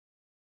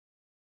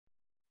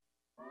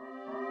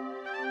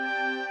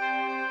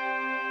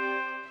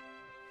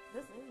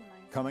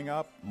Coming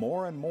up,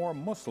 more and more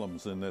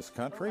Muslims in this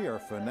country are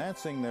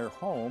financing their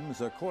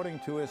homes according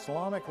to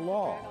Islamic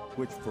law,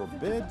 which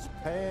forbids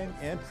paying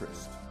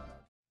interest.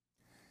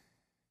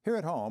 Here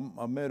at home,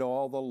 amid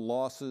all the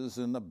losses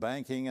in the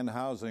banking and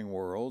housing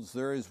worlds,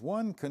 there is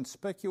one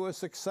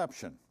conspicuous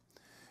exception.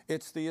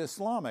 It's the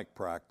Islamic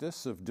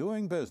practice of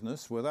doing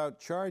business without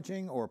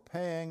charging or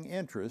paying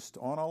interest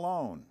on a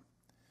loan.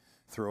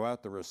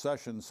 Throughout the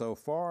recession so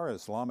far,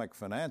 Islamic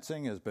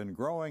financing has been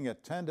growing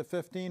at 10 to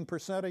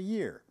 15% a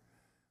year.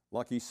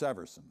 Lucky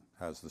Severson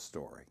has the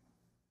story.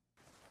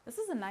 This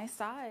is a nice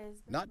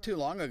size. Not too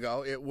long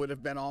ago, it would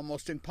have been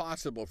almost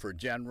impossible for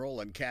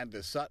General and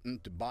Candace Sutton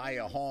to buy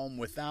a home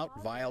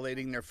without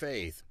violating their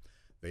faith.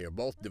 They are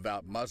both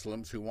devout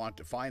Muslims who want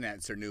to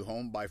finance their new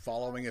home by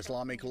following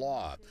Islamic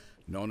law,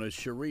 known as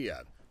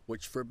Sharia,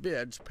 which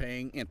forbids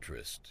paying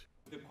interest.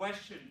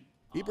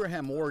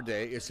 Ibrahim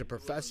Warday is a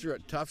professor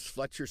at Tufts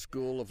Fletcher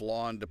School of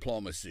Law and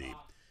Diplomacy.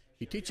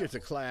 He teaches a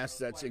class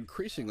that's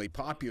increasingly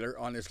popular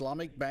on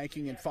Islamic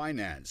banking and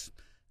finance,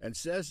 and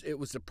says it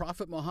was the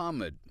Prophet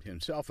Muhammad,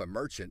 himself a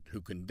merchant,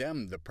 who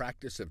condemned the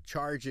practice of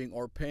charging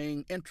or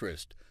paying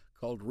interest,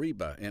 called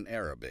riba in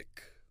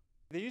Arabic.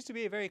 There used to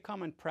be a very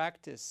common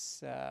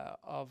practice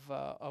of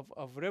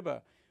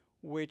riba,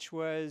 which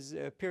was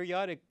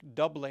periodic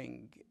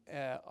doubling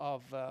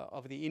of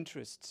the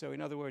interest. So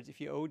in other words,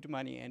 if you owed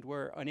money and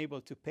were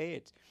unable to pay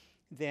it,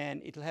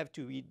 then it'll have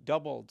to be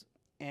doubled.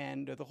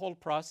 And the whole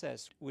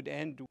process would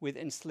end with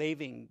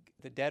enslaving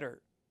the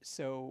debtor.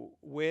 So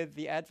with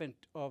the advent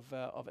of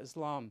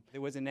Islam, there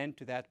was an end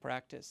to that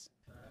practice.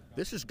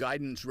 This is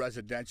Guidance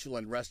Residential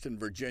in Reston,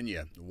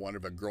 Virginia, one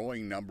of a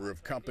growing number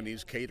of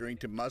companies catering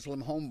to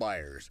Muslim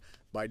homebuyers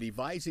by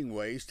devising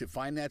ways to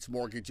finance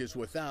mortgages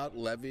without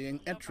levying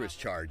interest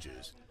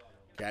charges.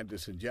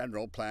 Candace and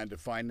General plan to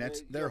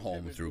finance their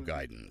home through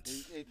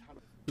Guidance.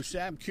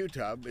 Hussam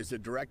Qutub is the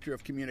Director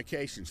of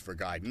Communications for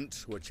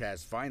Guidance, which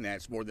has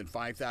financed more than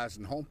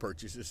 5,000 home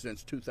purchases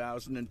since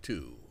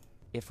 2002.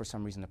 If for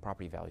some reason the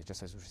property values,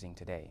 just as we're seeing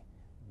today,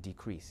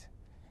 decrease,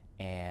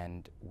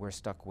 and we're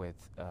stuck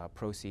with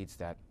proceeds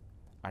that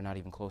are not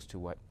even close to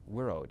what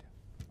we're owed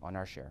on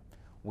our share,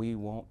 we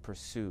won't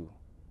pursue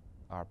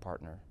our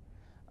partner.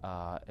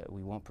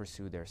 We won't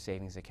pursue their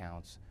savings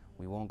accounts.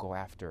 We won't go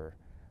after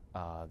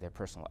their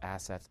personal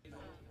assets.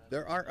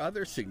 There are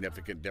other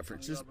significant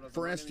differences.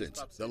 For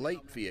instance, the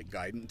late fee at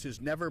Guidance is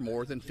never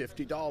more than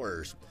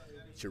 $50.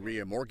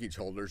 Sharia mortgage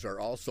holders are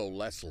also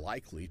less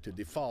likely to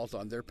default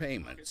on their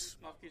payments.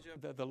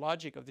 The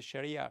logic of the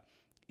Sharia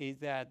is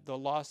that the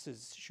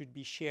losses should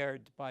be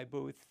shared by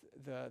both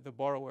the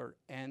borrower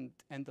and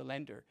the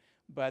lender.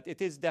 But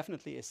it is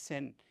definitely a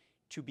sin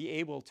to be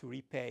able to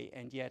repay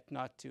and yet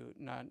not to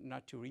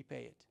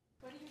repay it.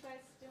 What are you guys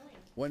doing?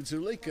 When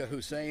Zulika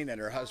Hussein and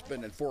her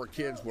husband and 4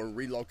 kids were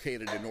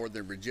relocated to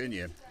Northern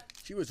Virginia,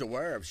 she was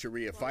aware of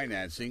Sharia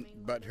financing,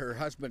 but her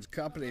husband's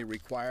company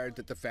required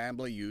that the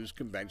family use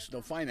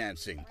conventional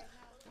financing.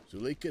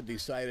 Zulika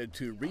decided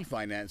to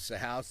refinance the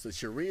house the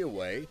Sharia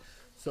way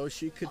so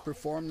she could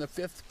perform the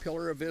 5th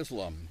pillar of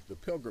Islam, the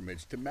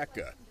pilgrimage to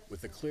Mecca,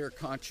 with a clear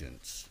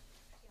conscience.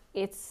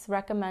 It's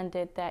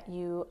recommended that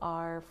you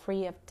are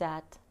free of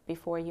debt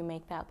before you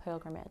make that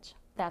pilgrimage.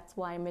 That's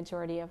why a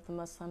majority of the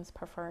Muslims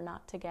prefer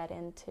not to get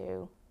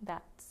into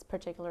that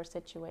particular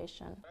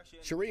situation.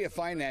 Sharia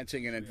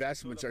financing and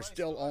investments are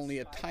still only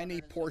a tiny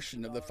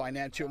portion of the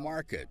financial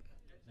market,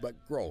 but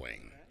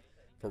growing.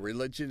 For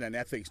Religion and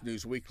Ethics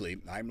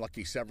Newsweekly, I'm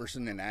Lucky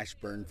Severson in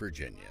Ashburn,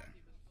 Virginia.